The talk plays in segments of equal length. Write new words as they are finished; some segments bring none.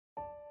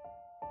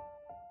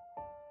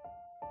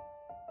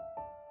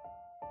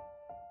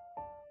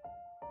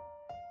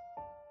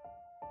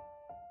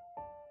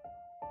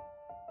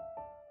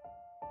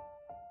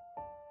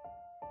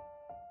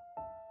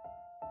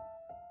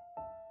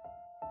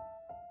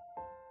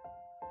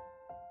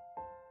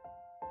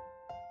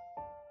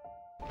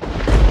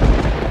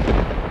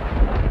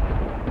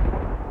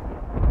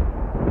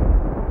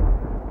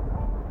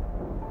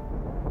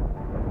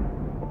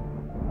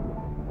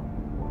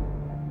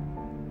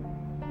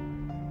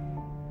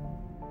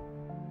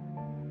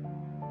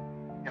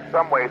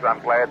some ways, I'm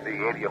glad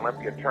the 80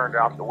 Olympia turned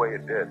out the way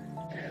it did.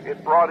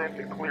 It brought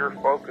into clear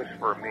focus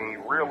for me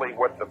really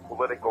what the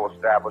political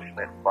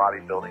establishment in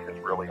bodybuilding is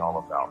really all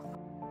about.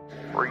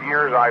 For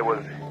years, I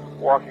was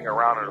walking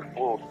around in a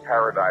fool's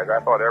paradise.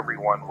 I thought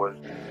everyone was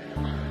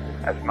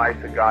as nice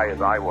a guy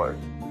as I was.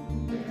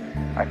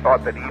 I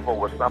thought that evil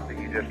was something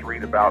you just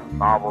read about in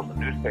novels and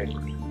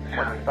newspapers,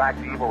 when in fact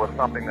evil was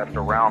something that's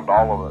around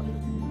all of us.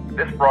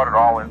 This brought it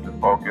all into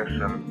focus,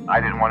 and I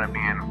didn't want to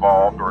be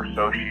involved or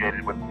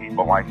associated with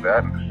people like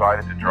that, and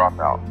decided to drop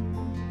out.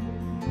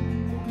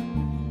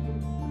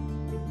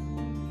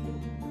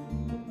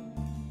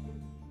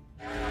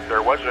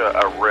 There was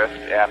a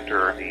rift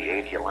after the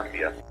 80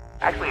 Olympia.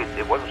 Actually,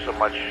 it wasn't so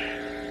much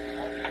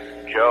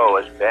Joe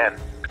as Ben.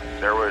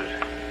 There was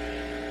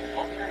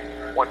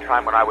one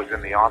time when I was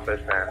in the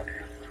office and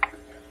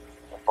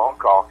a phone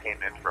call came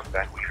in from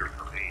Ben Weeder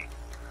for me.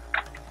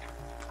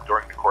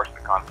 During the course of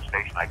the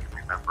conversation, I can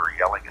remember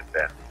yelling at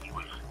Ben. He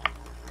was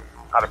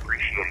not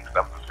appreciating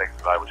some of the things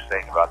that I was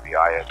saying about the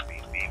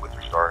ISBB with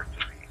regard to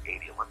the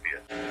 80 Olympia.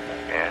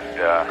 And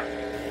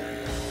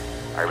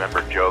I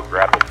remember Joe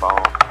grabbed the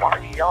phone. Why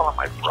are you yelling at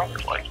my brother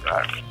like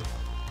that?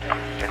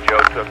 And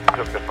Joe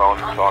took the phone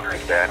and talked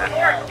to Ben, and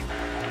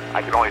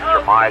I could only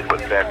surmise what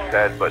Ben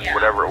said, but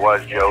whatever it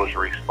was, Joe's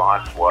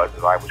response was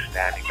that I was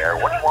standing there.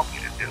 What do you want me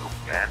to do,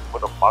 Ben?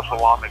 Put a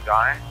muzzle on the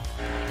guy?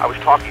 I was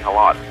talking a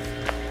lot.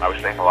 I was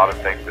saying a lot of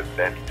things that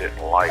Ben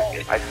didn't like.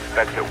 I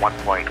suspect at one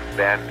point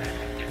Ben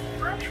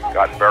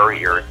got very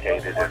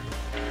irritated and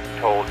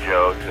told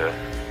Joe to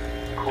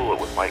cool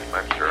it with Mike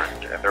Mentzer,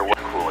 and there was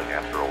cooling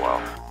after a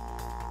while.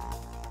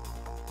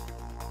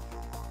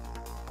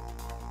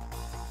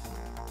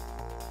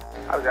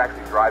 I was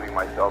actually driving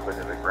myself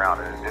into the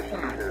ground. In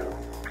addition to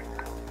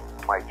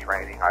my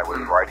training, I was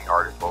writing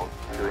articles,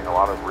 doing a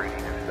lot of reading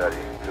and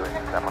studying, doing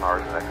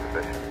seminars and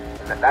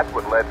exhibitions. And that's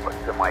what led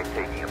to my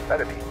taking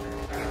amphetamines.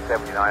 In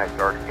 1979, I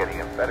started getting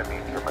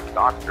amphetamines from a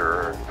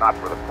doctor, not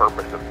for the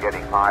purpose of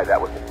getting high. That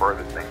was the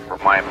furthest thing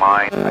from my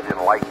mind. I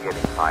didn't like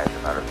getting high. As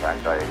a matter of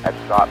fact, I had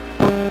stopped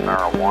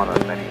marijuana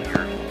many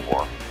years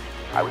before.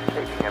 I was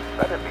taking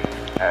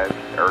amphetamines as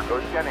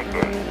ergogenic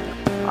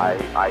aids.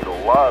 I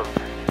loved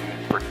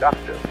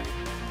productive.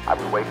 I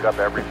would wake up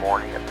every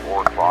morning at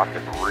 4 o'clock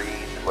and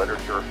read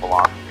literature,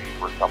 philosophy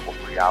for a couple,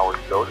 3 hours,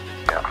 go to the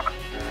gym.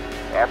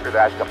 After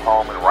that, come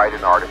home and write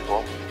an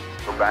article,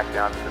 go back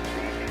down to the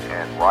beach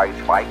and ride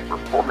bike for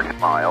 40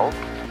 miles,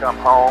 come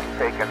home,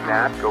 take a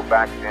nap, go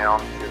back down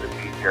to the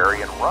beach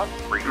area and run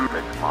 3 to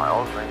 6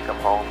 miles, and then come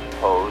home,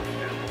 pose,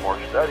 do some more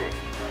studying,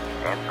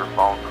 answer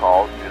phone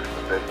calls, do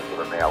some business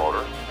with a mail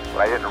order.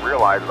 But I didn't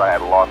realize that I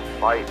had lost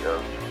sight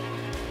of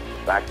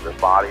the fact that the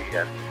body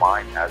and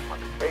mind has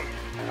limitations.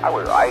 I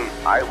was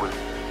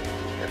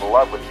in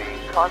love with being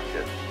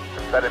conscious.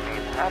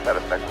 Amphetamines have that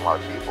effect on a lot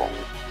of people.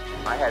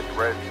 I had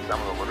read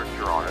some of the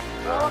literature on it.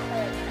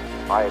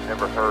 I had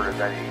never heard of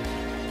any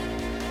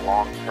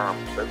long-term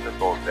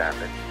physical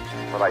damage,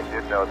 but I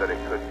did know that it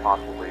could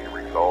possibly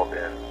result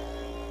in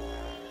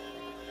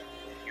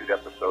acute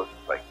episodes of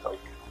psychosis.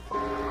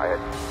 I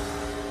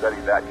had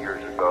studied that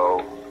years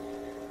ago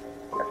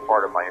as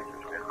part of my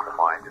interest in the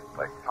mind and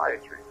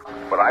psychiatry.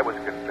 But I was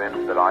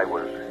convinced that I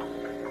was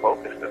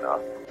focused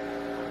enough.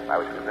 I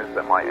was convinced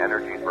that my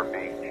energies were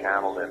being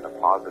channeled in a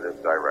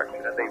positive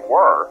direction, and they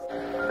were.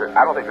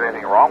 I don't think there's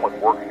anything wrong with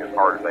working as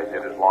hard as I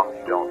did, as long as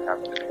you don't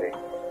have to take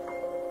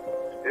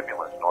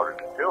stimulants in order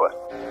to do it.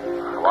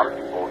 A lot of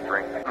people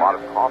drink a lot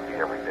of coffee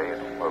every day and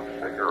smoke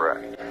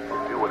cigarettes.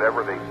 Do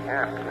whatever they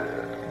can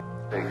to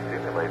stay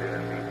stimulated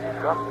and be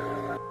productive.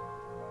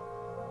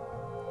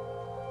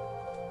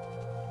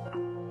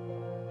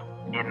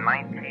 In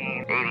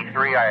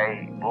 1983,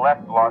 I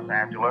left Los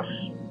Angeles,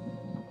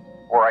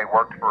 where I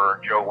worked for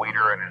Joe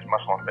Weeder and his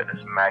Muscle and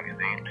Fitness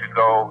magazine, to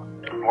go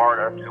to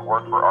Florida to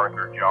work for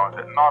Arthur Jones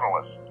at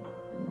Nautilus.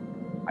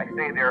 I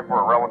stayed there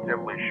for a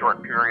relatively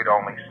short period,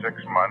 only 6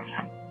 months,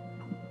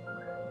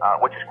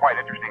 which is quite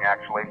interesting,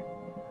 actually.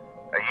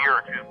 A year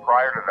or two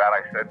prior to that,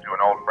 I said to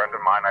an old friend of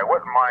mine, I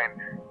wouldn't mind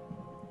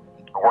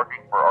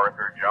working for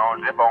Arthur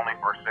Jones, if only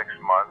for 6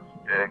 months,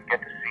 to get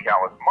to see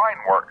how his mind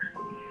works.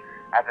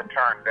 As it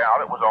turned out,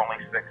 it was only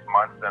 6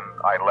 months, and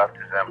I left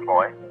his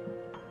employ.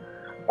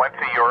 Went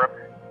to Europe,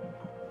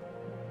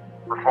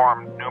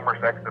 performed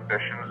numerous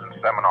exhibitions and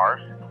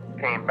seminars,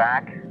 came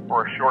back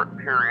for a short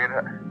period,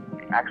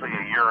 actually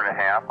a year and a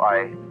half.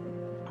 I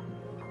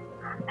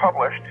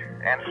published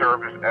and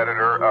served as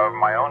editor of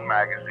my own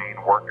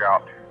magazine,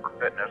 Workout for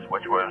Fitness,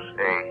 which was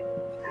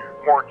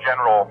a more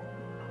general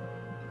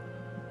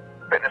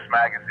fitness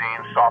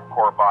magazine,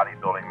 softcore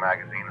bodybuilding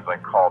magazine, as I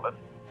called it.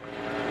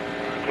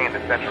 Became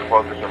the central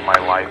focus of my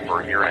life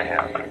for a year and a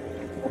half.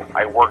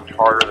 I worked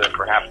harder than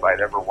perhaps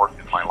I'd ever worked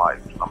in my life,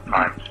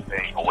 sometimes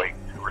staying awake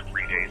 2 or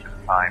 3 days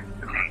at a time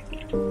to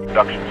meet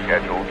production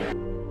schedules.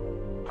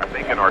 I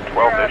think in our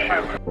 12th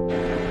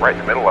issue, right in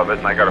the middle of it,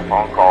 and I got a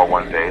phone call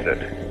one day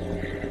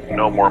that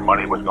no more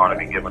money was going to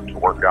be given to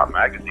Workout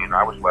magazine.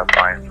 I was left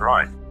high and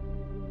dry.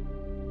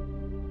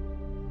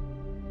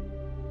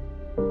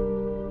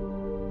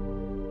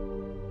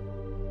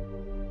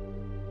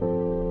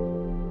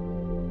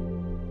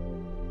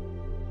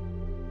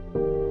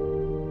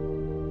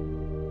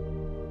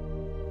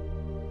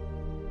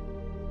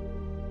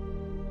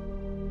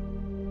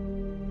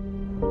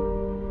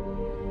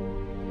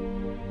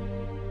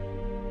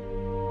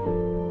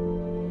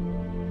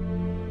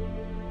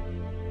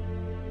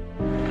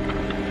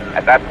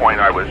 At that point,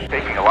 I was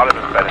taking a lot of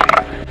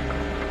amphetamines,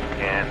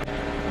 and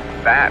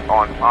that,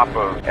 on top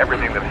of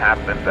everything that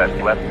happened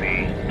that left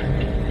me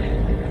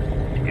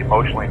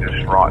emotionally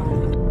distraught,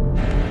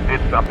 did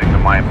something to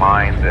my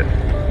mind that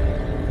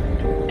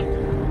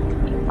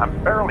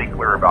I'm fairly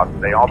clear about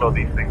today, although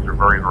these things are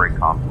very, very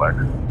complex.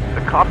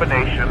 The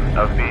combination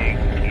of being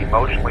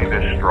emotionally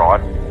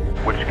distraught,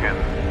 which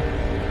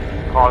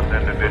can cause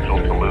an individual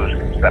to lose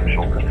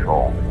conceptual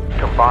control,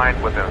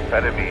 combined with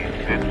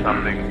amphetamines, did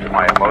something to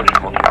my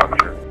emotional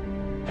structure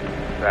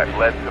that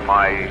led to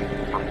my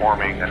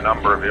performing a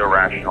number of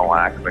irrational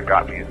acts that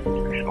got me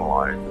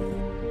institutionalized.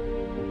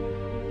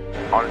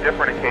 On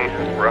different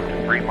occasions for up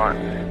to 3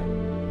 months.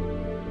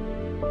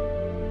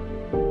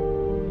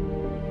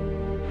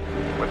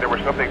 But there was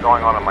something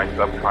going on in my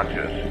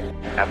subconscious.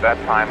 At that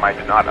time, I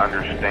did not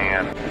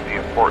understand the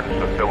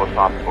importance of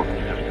philosophical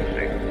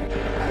consistency.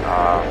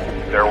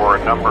 There were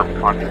a number of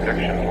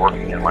contradictions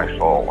working in my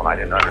soul when I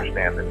didn't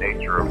understand the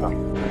nature of them.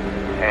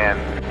 And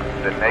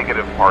the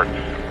negative parts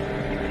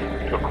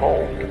took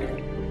hold.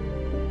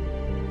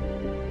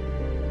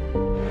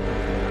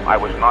 I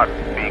was not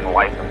being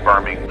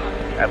life-affirming.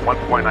 At one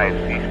point, I had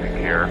ceased to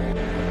care.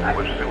 I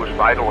was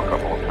suicidal a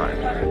couple of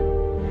times.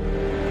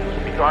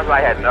 Because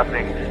I had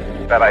nothing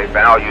that I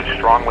valued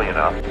strongly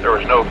enough, there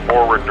was no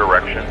forward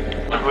direction.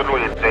 It was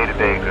literally a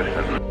day-to-day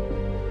existence.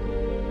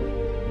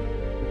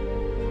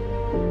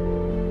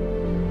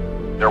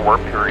 There were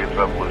periods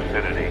of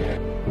lucidity.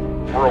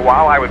 For a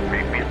while, I would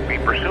be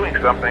pursuing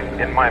something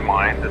in my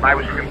mind, and I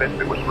was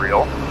convinced it was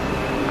real.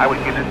 I would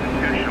get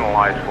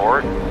institutionalized for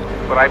it,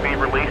 but I'd be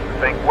released and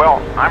think, well,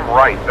 I'm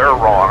right, they're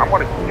wrong. I'm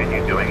going to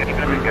continue doing it,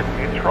 even if it gets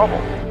me in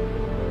trouble.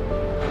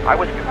 I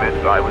was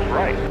convinced I was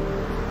right.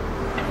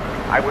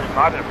 I was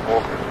not in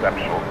full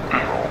conceptual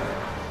control.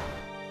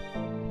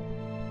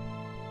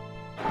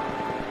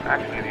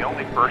 Actually, the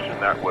only person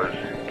that was,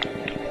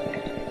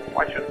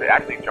 well, I should say,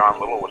 actually John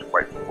Little was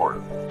quite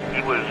supportive.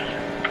 He was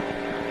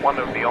one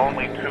of the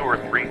only 2 or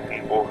 3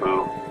 people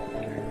who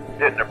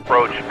didn't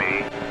approach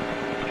me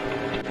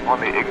on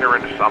the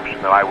ignorant assumption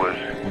that I was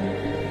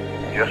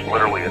just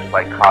literally a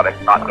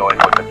psychotic, not knowing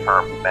what the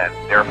term meant,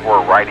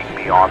 therefore writing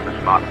me off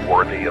as not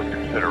worthy of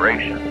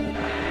consideration.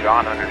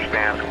 John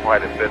understands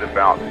quite a bit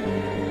about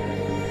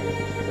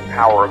the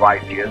power of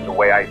ideas, the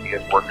way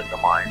ideas work in the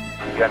mind.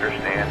 He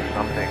understands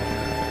something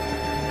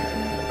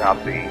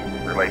about the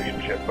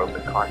relationship of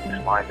the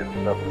conscious mind and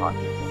the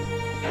subconscious.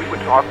 We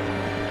would talk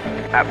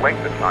at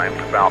length at times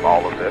about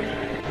all of this,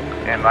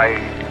 and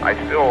I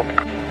still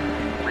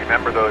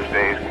remember those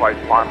days quite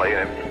fondly,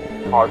 and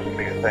it causes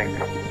me to think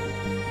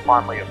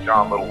fondly of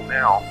John Little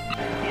now.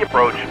 He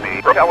approached me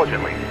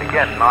intelligently,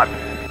 again, not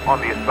on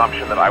the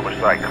assumption that I was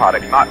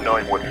psychotic, not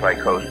knowing what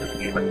psychosis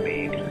even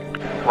means,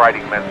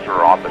 writing Mentzer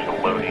off as a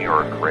loony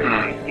or a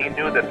crazy. He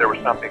knew that there was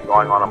something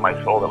going on in my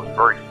soul that was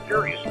very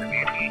serious to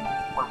me,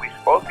 and when we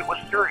spoke, it was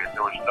serious.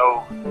 There was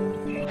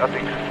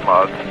nothing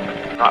smug,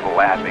 not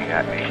laughing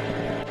at me.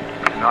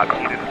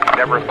 He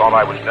never thought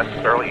I was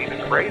necessarily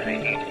even crazy.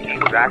 He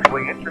was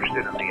actually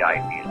interested in the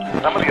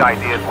ideas. Some of the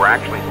ideas were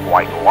actually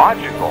quite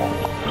logical.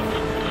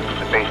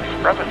 The basic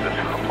premises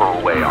were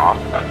way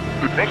off.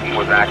 Thinking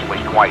was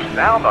actually quite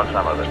sound on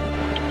some of it.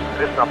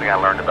 This is something I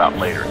learned about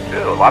later,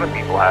 too. A lot of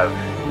people have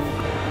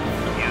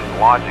used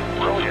logic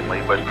brilliantly,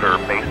 but their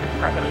basic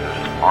premises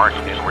aren't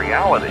in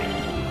reality.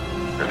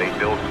 Or they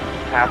build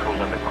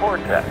castles in the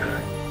cortex.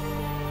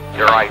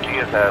 Their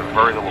ideas have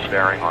very little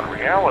bearing on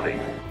reality.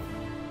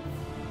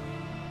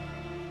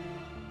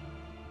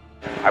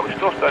 I was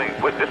still studying,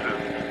 this is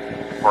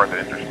the part that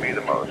interests me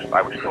the most.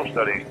 I was still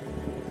studying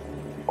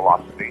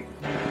philosophy.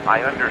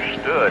 I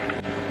understood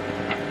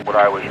what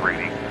I was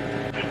reading,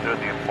 understood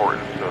the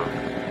importance of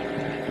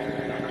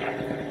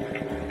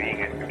being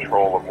in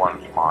control of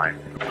one's mind.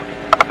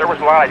 But there was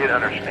a lot I didn't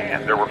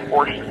understand. There were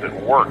forces at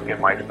work in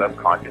my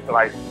subconscious that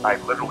I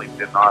literally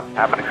did not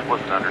have an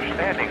explicit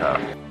understanding of.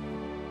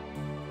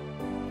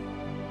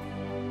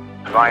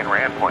 As Ayn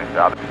Rand points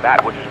out,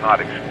 that which is not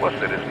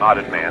explicit is not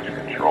in man's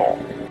control.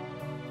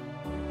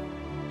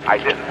 I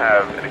didn't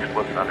have an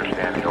explicit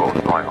understanding of what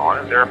was going on,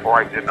 and therefore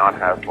I did not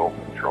have full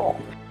control.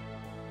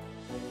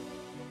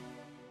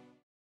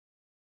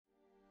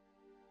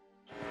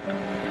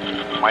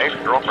 My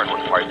ex-girlfriend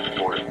was quite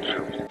supportive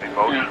too,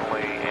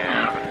 emotionally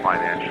and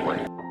financially.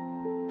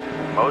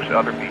 Most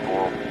other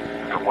people,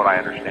 from what I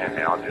understand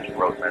now, just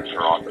wrote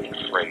Mentzer off as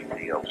a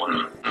crazy,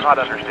 not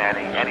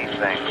understanding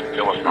anything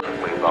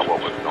philosophically about what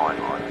was going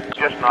on.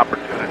 Just an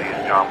opportunity,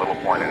 as John Little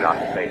pointed out,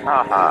 to say,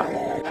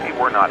 hey,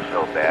 we're not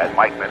so bad.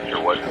 Mike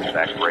Mentzer wasn't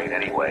that great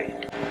anyway.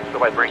 So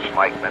by bringing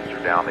Mike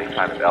Mentzer down, they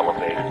kind of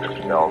elevated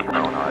themselves in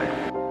their own eyes.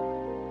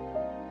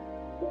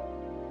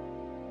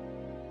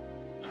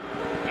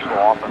 People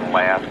often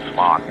laugh,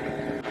 mock,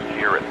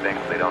 jeer at things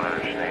they don't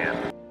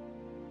understand.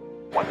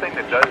 One thing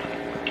that does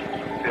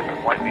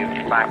disappoint me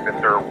is the fact that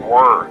there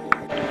were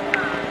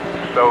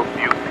so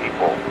few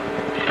people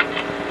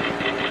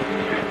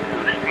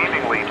who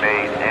seemingly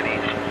made any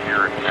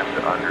sincere attempt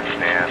to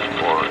understand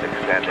or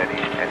extend any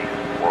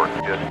support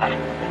just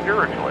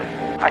spiritually.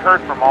 I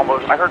heard from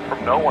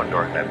no one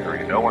during that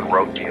period. No one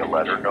wrote me a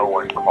letter, no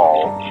one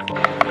called,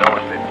 no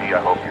one said, gee,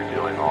 I hope you're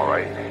doing all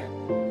right.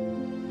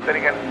 Then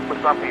again,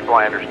 with some people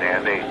I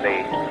understand, they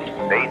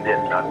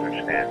didn't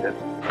understand it.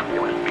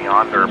 It was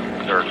beyond their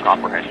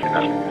comprehension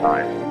at the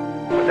time.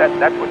 But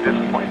that's what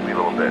disappoints me a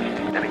little bit.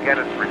 And again,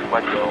 it's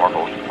reflective of our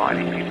whole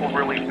society. People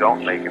really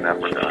don't make an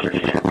effort to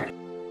understand.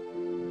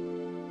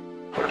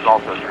 But it's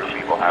also true,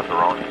 people have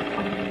their own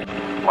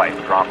life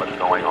dramas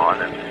going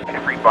on, and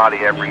everybody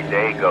every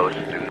day goes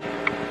through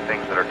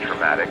things that are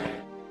traumatic,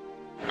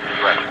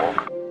 stressful,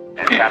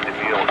 and have to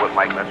deal with what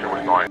Mike Mentzer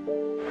was going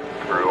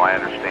through. I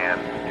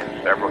understand in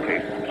several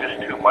cases it's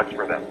just too much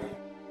for them.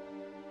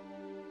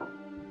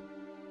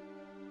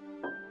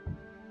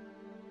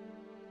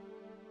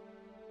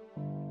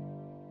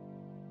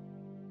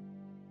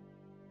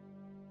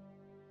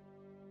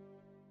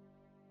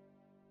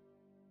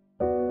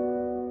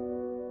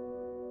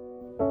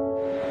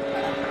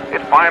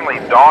 It finally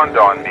dawned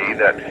on me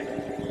that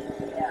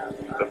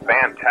the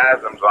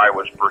phantasms I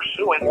was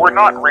pursuing were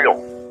not real.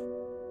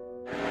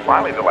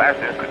 Finally, the last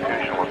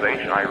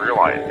institutionalization, I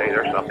realized, hey,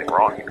 there's something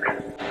wrong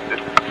here. This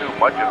is too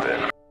much of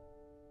this.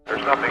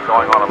 There's something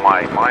going on in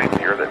my mind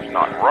here that's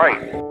not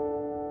right.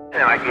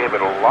 And I gave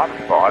it a lot of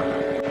thought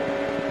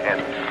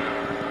and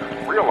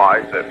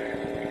realized that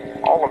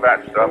all of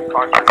that stuff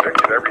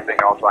contradicted everything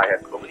else I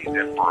had believed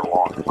in for a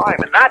long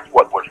time, and that's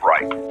what was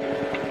right.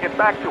 Get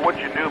back to what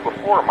you knew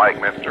before, Mike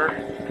Mentzer.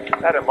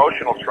 That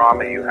emotional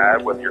trauma you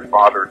had with your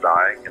father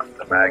dying and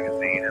the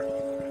magazine and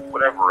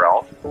whatever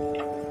else,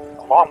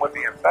 along with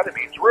the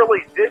amphetamines,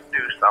 really did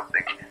do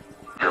something to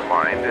your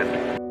mind,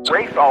 and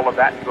erase all of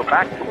that and go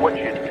back to what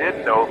you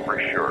did know for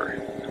sure.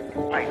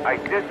 I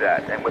did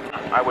that, and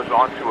I was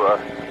on to a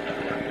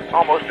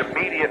almost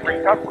immediate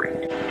recovery.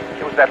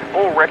 It was that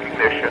full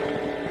recognition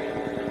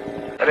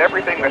that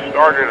everything that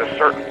started at a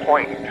certain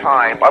point in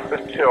time up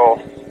until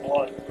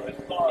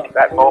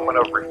that moment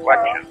of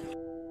reflection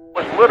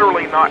was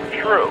literally not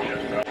true.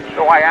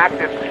 So I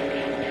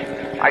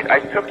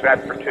took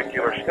that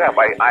particular step.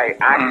 I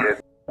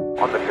acted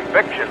on the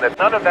conviction that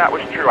none of that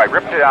was true. I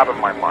ripped it out of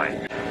my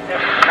mind.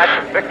 And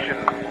that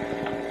conviction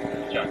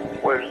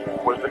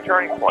was the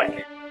turning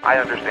point. I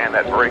understand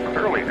that very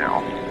clearly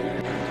now.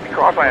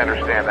 Because I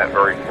understand that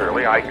very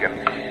clearly, I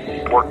can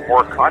work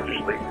more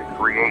consciously to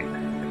create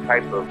the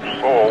type of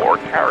soul or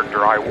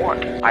character I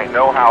want. I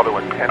know how to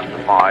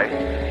intensify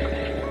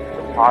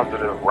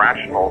positive,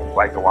 rational,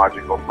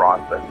 psychological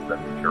processes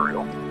and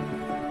material.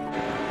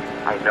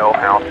 I know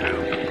how to,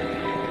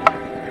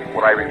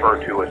 what I refer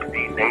to as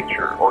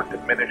denature or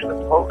diminish the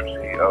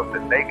potency of the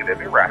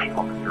negative,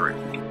 irrational material.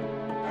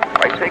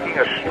 By taking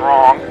a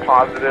strong,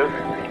 positive,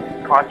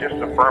 conscious,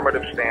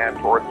 affirmative stand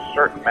towards a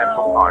certain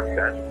mental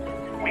content,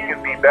 we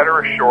can be better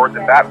assured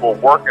that that will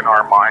work in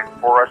our mind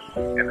for us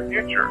in the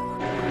future.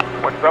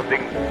 When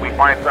we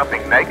find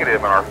something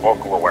negative in our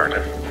focal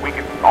awareness, we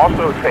can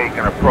also take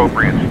an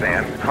appropriate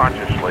stand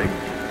consciously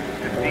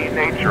to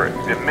denature it,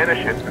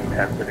 diminish its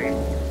intensity,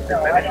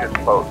 diminish its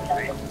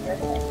potency,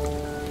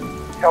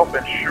 help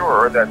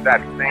ensure that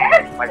that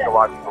same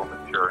psychological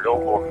material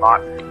will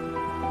not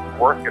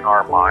work in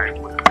our minds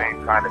with the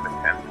same kind of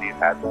intensity it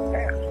has in the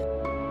past.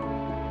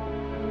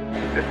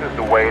 This is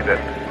the way that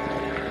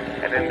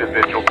an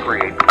individual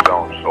creates his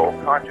own soul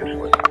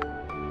consciously.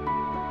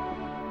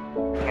 I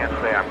can't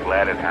say I'm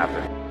glad it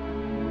happened.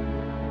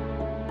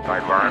 I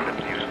learned a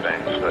few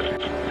things, but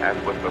as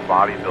with the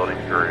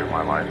bodybuilding period of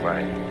my life,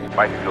 if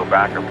I could go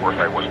back, of course,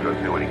 I wouldn't go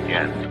do it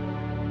again.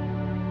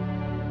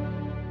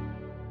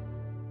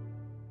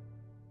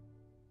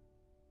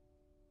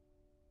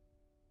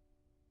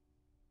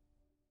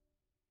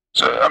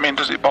 So, I mean,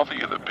 does it bother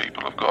you that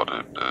people have got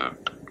a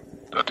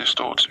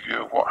distorted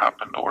view of what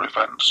happened or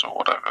events or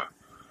whatever?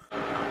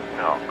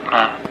 No.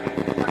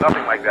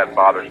 Nothing like that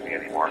bothers me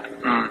anymore.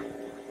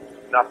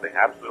 Nothing,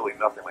 absolutely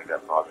nothing like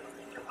that bothers me.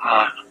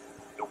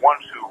 The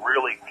ones who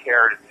really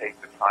care to take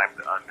the time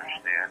to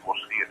understand will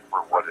see it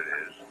for what it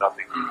is,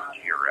 nothing to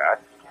jeer at.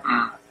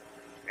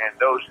 And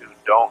those who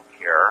don't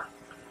care,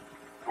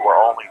 who are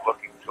only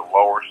looking to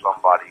lower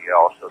somebody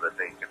else so that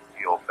they can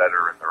feel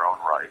better in their own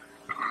right,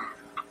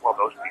 well,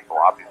 those people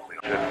obviously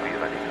shouldn't be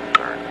of any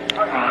concern.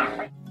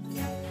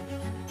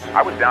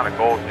 I was down at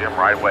Gold's Gym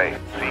right away,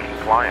 seeing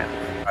clients.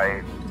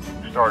 I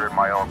started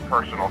my own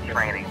personal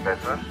training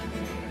business,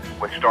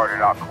 which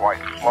started out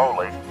quite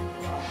slowly.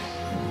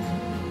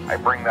 I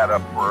bring that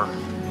up for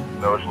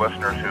those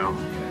listeners who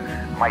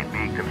might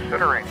be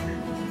considering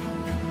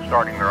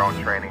starting their own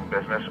training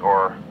business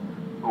or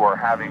who are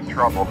having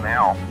trouble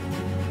now.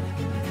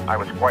 I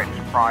was quite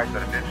surprised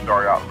that it did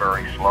start out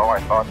very slow. I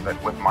thought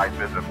that with my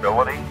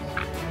visibility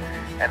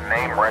and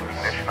name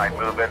recognition, I'd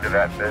move into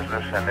that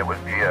business and it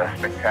would be a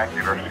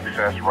spectacular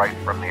success right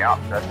from the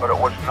outset, but it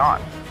was not.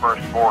 The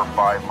first 4 or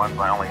 5 months,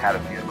 I only had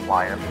a few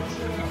clients.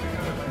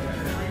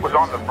 Was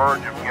on the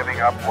verge of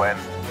giving up when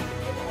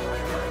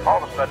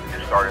all of a sudden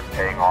it started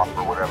paying off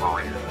for whatever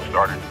reason. It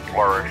started to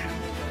flourish.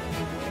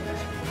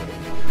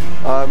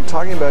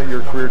 Talking about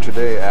your career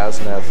today as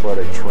an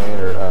athletic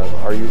trainer,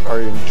 are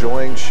you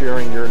enjoying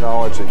sharing your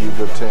knowledge that you've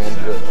obtained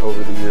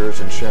over the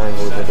years and sharing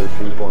it with other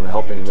people and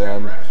helping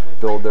them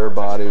build their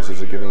bodies?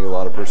 Is it giving you a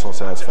lot of personal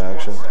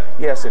satisfaction?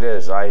 Yes, it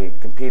is. I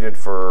competed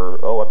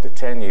for up to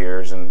 10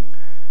 years, and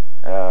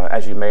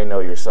as you may know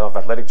yourself,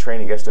 athletic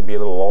training gets to be a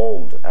little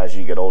old as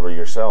you get older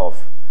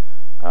yourself.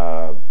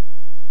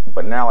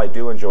 But now I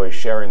do enjoy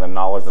sharing the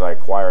knowledge that I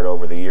acquired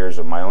over the years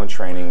of my own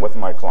training with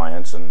my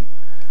clients, and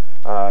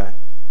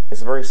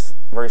it's very,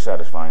 very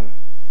satisfying.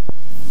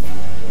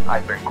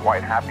 I've been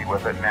quite happy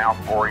with it now.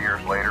 4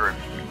 years later,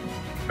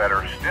 it's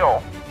better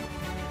still,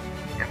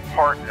 in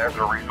part as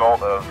a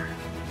result of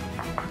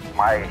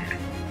my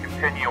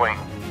continuing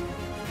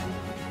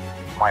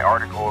my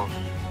articles,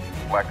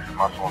 Flex,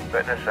 Muscle, and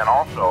Fitness, and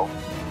also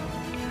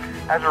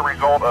as a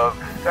result of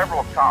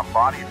several top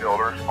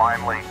bodybuilders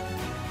finally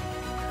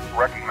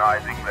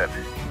recognizing that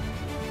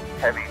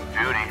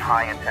heavy-duty,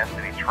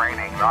 high-intensity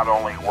training not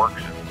only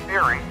works in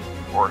theory,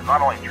 or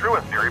not only true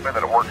in theory, but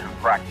that it works in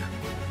practice.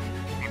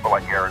 People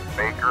like Aaron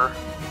Baker,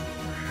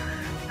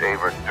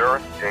 David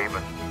Durst,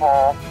 David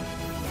Paul,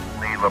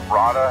 Lee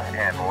Labrada,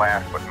 and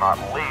last but not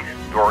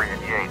least, Dorian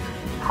Yates.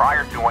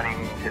 Prior to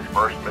winning his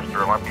first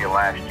Mr. Olympia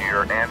last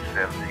year, and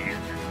since,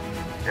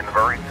 he's been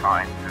very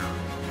kind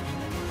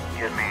to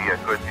give me a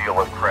good deal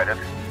of credit.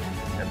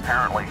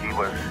 Apparently he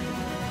was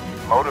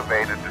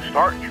motivated to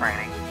start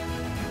training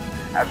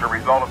as a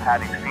result of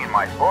having seen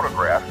my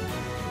photographs,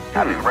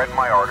 having read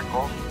my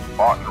articles,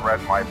 bought and read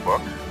my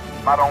books.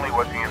 Not only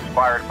was he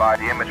inspired by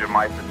the image of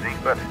my physique,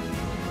 but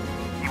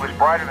he was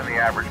brighter than the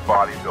average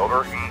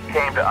bodybuilder. He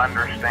came to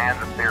understand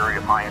the theory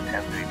of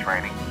high-intensity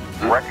training,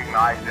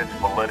 recognized its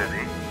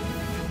validity,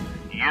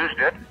 used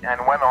it, and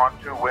went on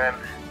to win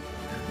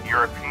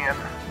European,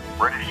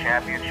 British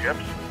championships,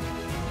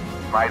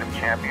 Night of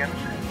Champions,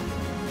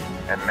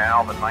 and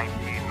now the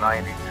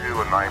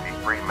 1992 and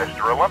 93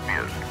 Mr.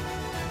 Olympias.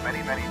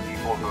 Many, many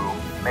people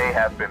who may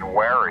have been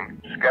wary,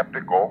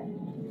 skeptical,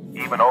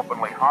 even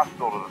openly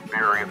hostile to the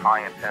theory of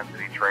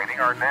high-intensity training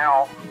are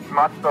now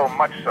not so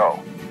much so.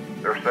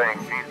 They're saying,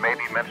 geez,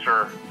 maybe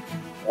Mentzer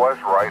was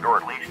right, or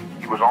at least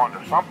he was on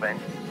to something.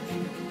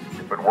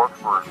 If it worked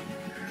for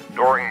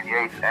Dorian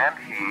Yates and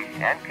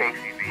he, and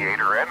Casey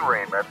Theater and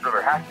Ray Mentzer,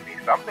 there has to be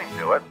something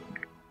to it.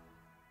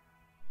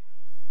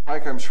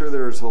 Mike, I'm sure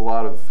there's a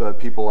lot of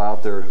people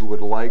out there who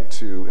would like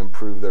to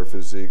improve their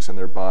physiques and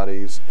their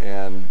bodies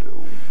and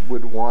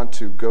would want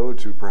to go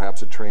to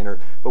perhaps a trainer.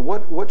 But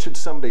what should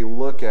somebody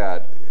look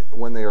at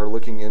when they are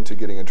looking into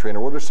getting a trainer?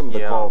 What are some of the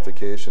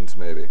qualifications,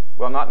 maybe?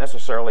 Well, not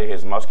necessarily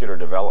his muscular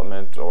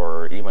development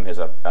or even his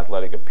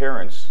athletic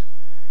appearance.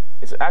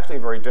 It's actually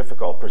very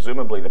difficult.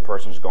 Presumably the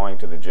person's going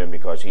to the gym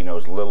because he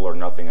knows little or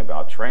nothing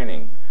about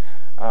training.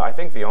 I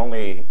think the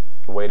only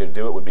way to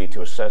do it would be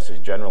to assess his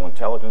general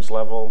intelligence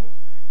level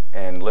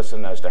and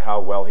listen as to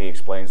how well he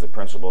explains the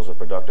principles of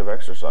productive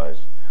exercise,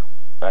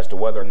 as to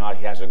whether or not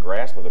he has a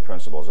grasp of the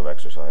principles of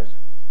exercise.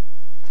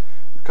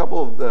 A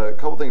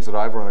couple things that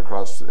I've run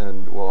across,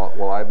 and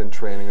while I've been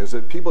training, is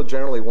that people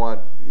generally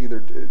want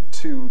either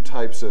two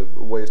types of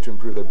ways to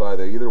improve their body.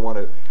 They either want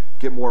to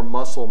get more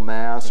muscle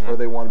mass, or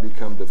they want to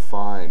become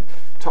defined.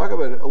 Talk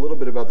about a little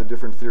bit about the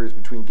different theories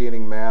between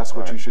gaining mass,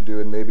 what you should do,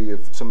 and maybe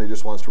if somebody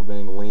just wants to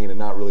remain lean and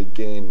not really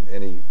gain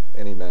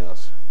any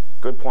mass.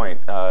 Good point.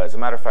 As a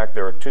matter of fact,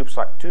 there are two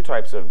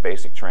types of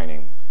basic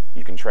training.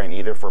 You can train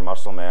either for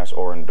muscle mass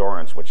or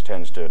endurance, which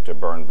tends to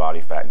burn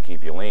body fat and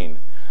keep you lean.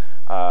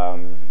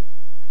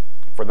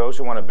 For those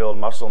who want to build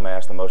muscle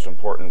mass, the most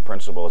important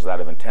principle is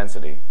that of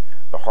intensity.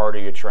 The harder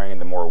you train,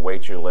 the more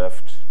weight you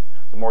lift,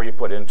 the more you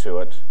put into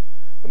it,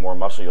 the more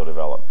muscle you'll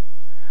develop.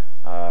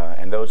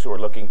 And those who are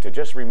looking to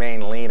just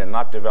remain lean and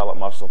not develop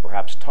muscle,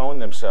 perhaps tone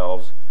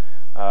themselves,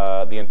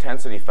 the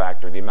intensity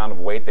factor, the amount of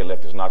weight they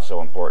lift is not so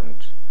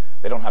important.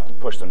 They don't have to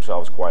push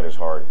themselves quite as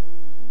hard.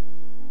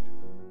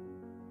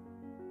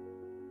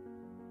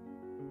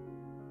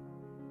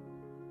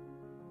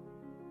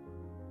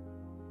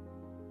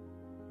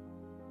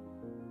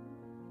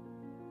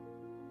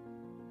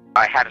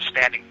 I had a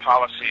standing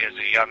policy as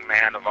a young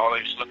man of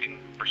always looking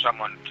for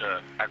someone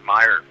to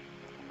admire,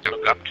 to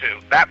look up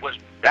to. That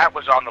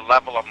was on the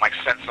level of my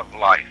sense of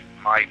life,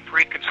 my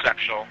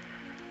preconceptual,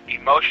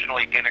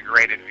 emotionally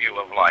integrated view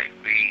of life,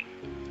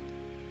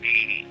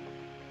 the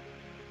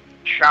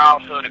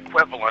childhood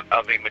equivalent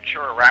of a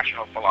mature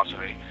rational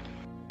philosophy.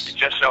 It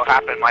just so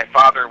happened my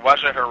father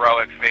was a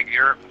heroic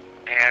figure,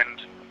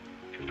 and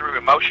through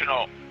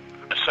emotional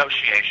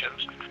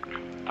associations,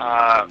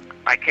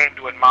 I came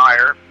to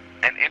admire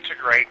and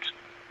integrate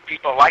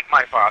people like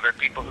my father,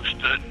 people who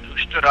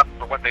stood up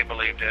for what they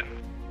believed in,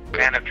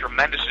 men of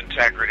tremendous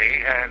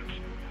integrity, and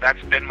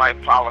that's been my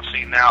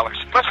policy now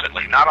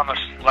explicitly, not on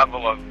the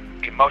level of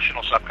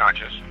emotional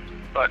subconscious,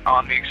 but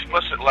on the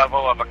explicit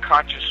level of a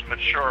conscious,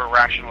 mature,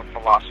 rational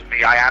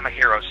philosophy. I am a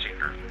hero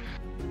seeker.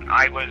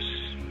 I was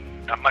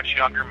a much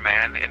younger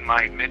man in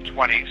my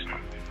mid-20s.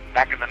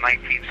 Back in the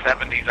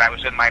 1970s, I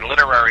was in my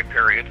literary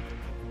period,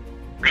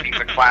 reading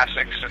the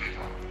classics and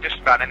just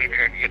about anything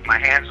I could get my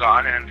hands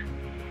on, and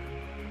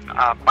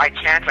By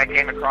chance, I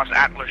came across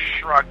Atlas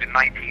Shrugged in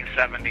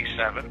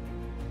 1977.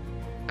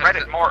 Read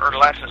it more or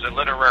less as a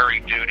literary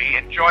duty,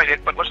 enjoyed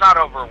it, but was not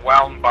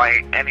overwhelmed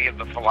by any of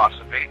the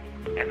philosophy.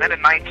 And then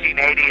in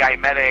 1980, I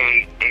met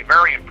a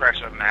very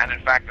impressive man, in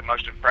fact, the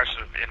most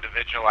impressive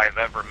individual I've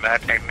ever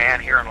met, a man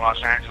here in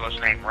Los Angeles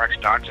named Rex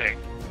Dante,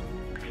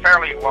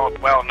 fairly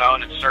well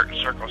known in certain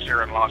circles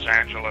here in Los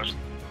Angeles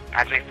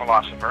as a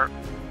philosopher.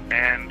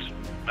 And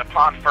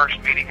upon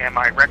first meeting him,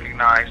 I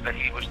recognized that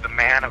he was the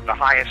man of the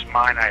highest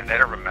mind I'd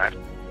ever met.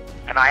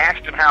 And I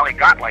asked him how he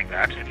got like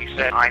that, and he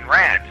said, Ayn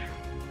Rand.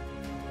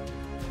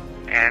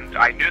 And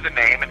I knew the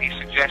name, and he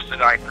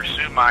suggested I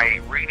pursue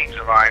my readings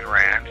of Ayn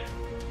Rand,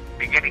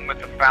 beginning with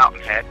The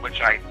Fountainhead,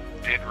 which I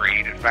did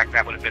read. In fact,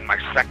 that would have been my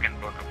second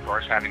book, of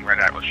course, having read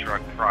Atlas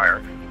Shrugged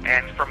prior.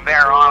 And from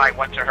there on, I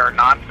went to her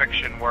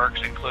nonfiction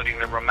works, including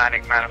The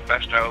Romantic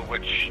Manifesto,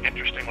 which,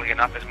 interestingly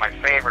enough, is my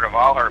favorite of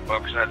all her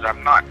books, as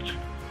I'm not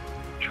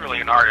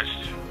truly an artist.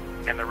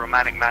 And The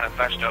Romantic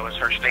Manifesto is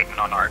her statement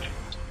on art.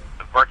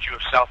 The virtue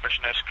of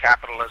selfishness,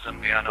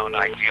 capitalism, the unknown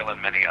ideal, and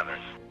many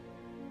others.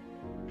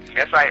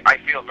 Yes, I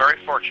feel very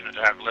fortunate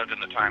to have lived in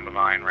the time of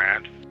Ayn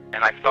Rand,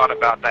 and I've thought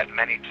about that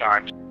many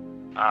times.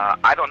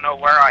 I don't know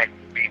where I'd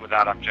be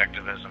without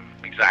objectivism,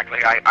 exactly.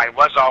 I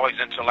was always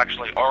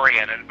intellectually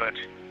oriented, but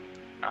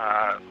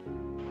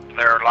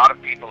there are a lot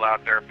of people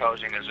out there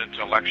posing as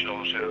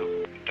intellectuals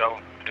who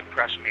don't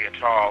impress me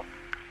at all.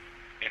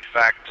 In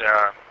fact,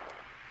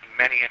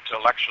 many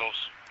intellectuals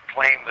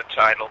claim the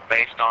title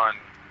based on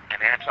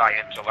an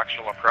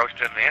anti-intellectual approach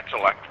to the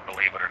intellect,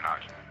 believe it or not.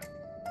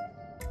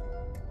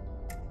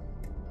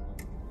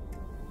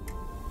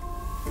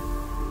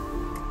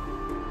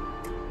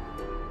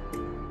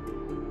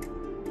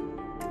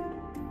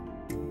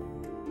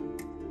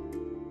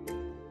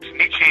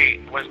 Nietzsche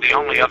was the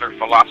only other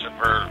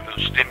philosopher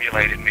who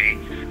stimulated me,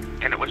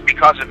 and it was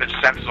because of his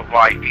sense of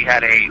life. He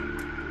had a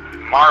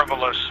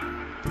marvelous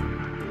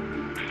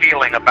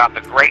feeling about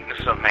the greatness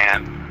of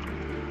man,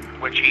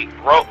 which he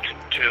groped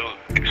to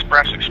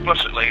express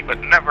explicitly, but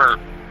never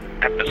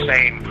at the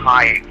same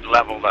high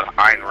level that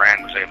Ayn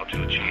Rand was able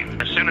to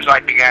achieve. As soon as I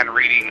began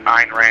reading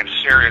Ayn Rand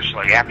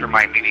seriously after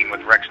my meeting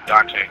with Rex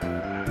Dante,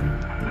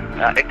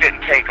 it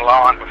didn't take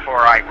long before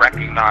I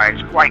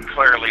recognized quite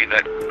clearly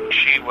that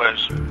she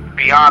was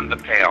beyond the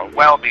pale,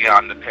 well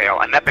beyond the pale,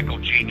 an epical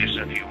genius,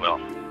 if you will.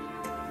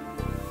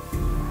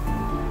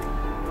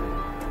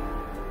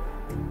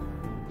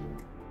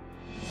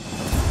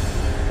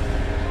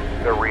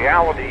 The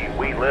reality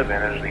we live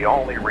in is the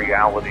only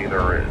reality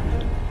there is.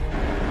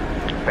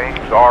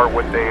 Things are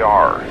what they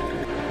are.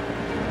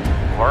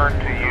 Learn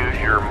to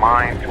use your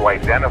mind to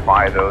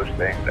identify those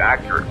things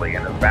accurately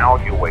and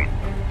evaluate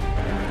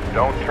them.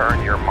 Don't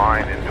turn your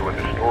mind into a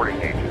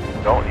distorting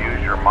agent. Don't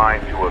use your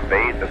mind to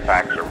evade the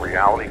facts of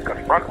reality.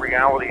 Confront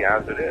reality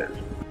as it is,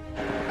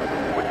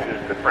 which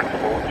is the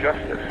principle of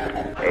justice.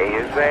 A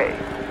is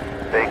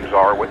A. Things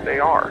are what they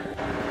are.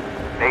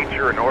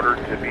 Nature, in order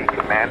to be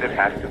commanded,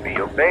 has to be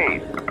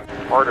obeyed.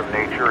 Part of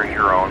nature is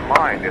your own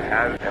mind. It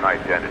has an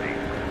identity.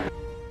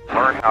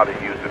 Learn how to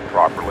use it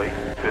properly.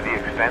 To the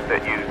extent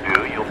that you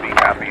do, you'll be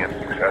happy and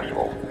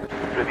successful.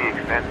 To the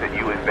extent that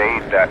you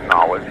evade that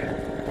knowledge,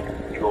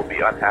 you will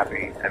be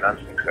unhappy and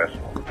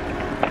unsuccessful.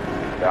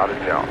 Without a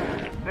doubt.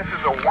 This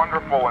is a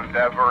wonderful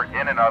endeavor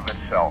in and of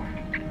itself.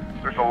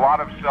 There's a lot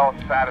of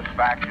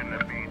self-satisfaction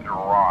to be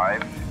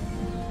derived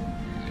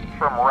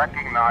from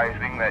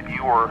recognizing that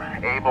you were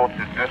able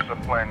to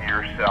discipline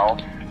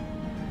yourself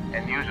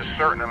and use a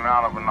certain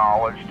amount of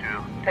knowledge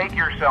to take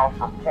yourself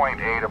from point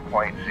A to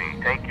point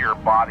C, take your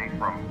body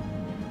from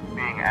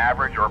being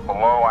average or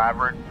below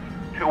average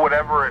to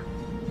whatever it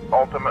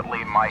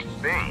ultimately might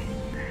be.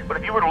 But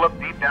if you were to look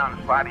deep down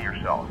inside of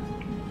yourself,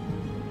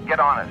 get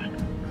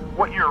honest,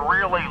 what you're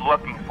really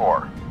looking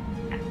for,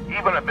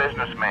 even a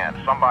businessman,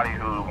 somebody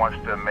who wants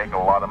to make a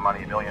lot of money,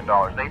 $1 million,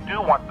 they do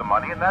want the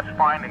money, and that's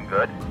fine and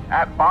good.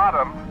 At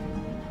bottom,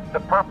 the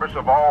purpose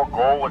of all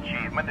goal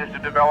achievement is to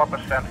develop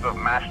a sense of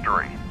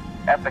mastery,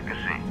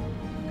 efficacy,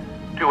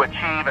 to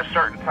achieve a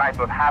certain type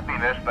of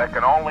happiness that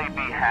can only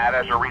be had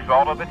as a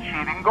result of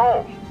achieving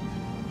goals.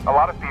 A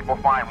lot of people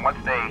find once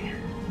they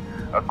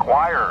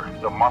acquire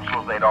the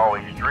muscles they'd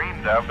always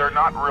dreamed of, they're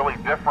not really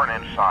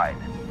different inside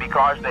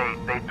because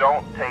they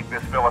don't take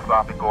this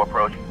philosophical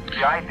approach.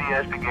 The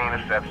idea is to gain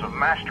a sense of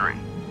mastery,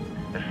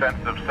 a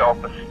sense of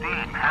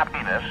self-esteem,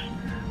 happiness,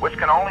 which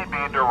can only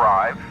be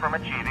derived from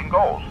achieving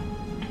goals.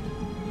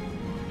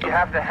 You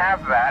have to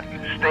have that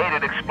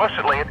stated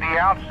explicitly at the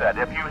outset.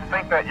 If you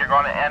think that you're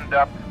going to end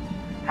up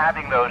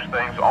having those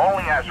things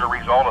only as a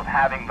result of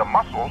having the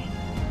muscles,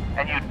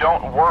 and you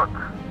don't work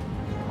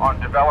on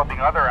developing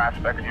other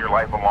aspects of your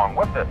life along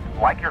with it,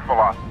 like your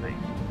philosophy,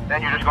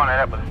 then you're just going to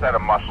end up with a set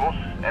of muscles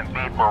and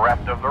be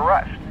bereft of the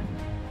rest.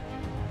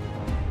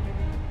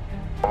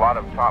 A lot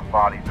of top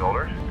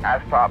bodybuilders,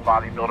 as top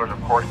bodybuilders,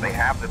 of course, they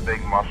have the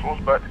big muscles,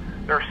 but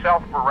they're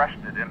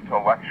self-arrested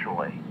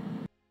intellectually.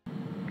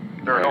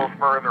 They're no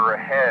further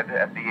ahead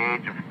at the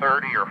age of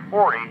 30 or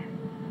 40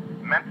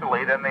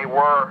 mentally than they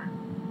were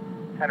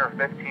 10 or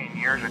 15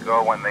 years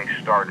ago when they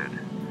started.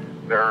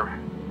 They're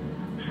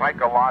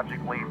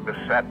psychologically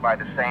beset by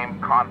the same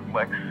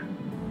conflicts,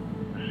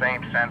 the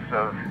same sense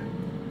of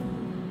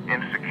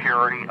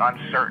insecurity,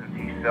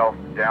 uncertainty,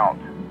 self-doubt.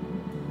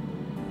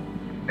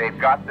 They've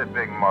got the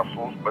big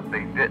muscles, but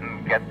they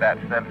didn't get that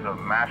sense of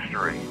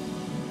mastery.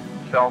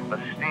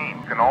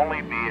 Self-esteem can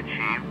only be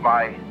achieved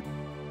by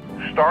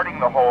starting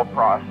the whole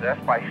process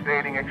by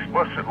stating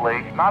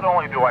explicitly, not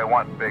only do I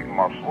want big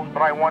muscles,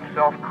 but I want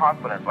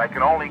self-confidence. I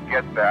can only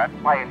get that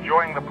by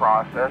enjoying the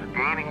process,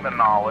 gaining the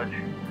knowledge,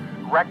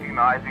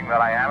 recognizing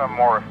that I am a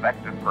more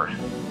effective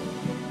person.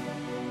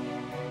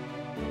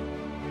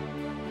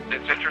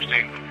 It's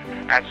interesting,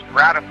 as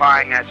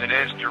gratifying as it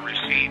is to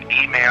receive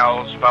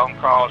emails, phone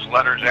calls,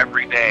 letters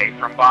every day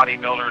from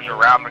bodybuilders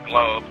around the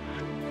globe,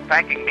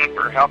 thanking me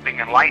for helping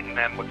enlighten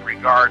them with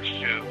regards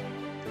to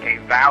a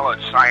valid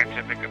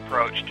scientific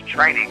approach to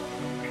training.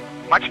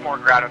 Much more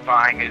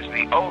gratifying is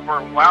the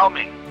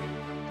overwhelming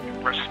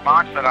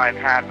response that I've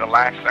had the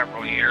last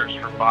several years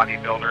from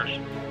bodybuilders,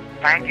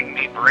 thanking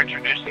me for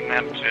introducing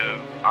them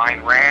to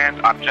Ayn Rand,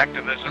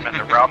 Objectivism, and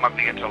the realm of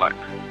the intellect.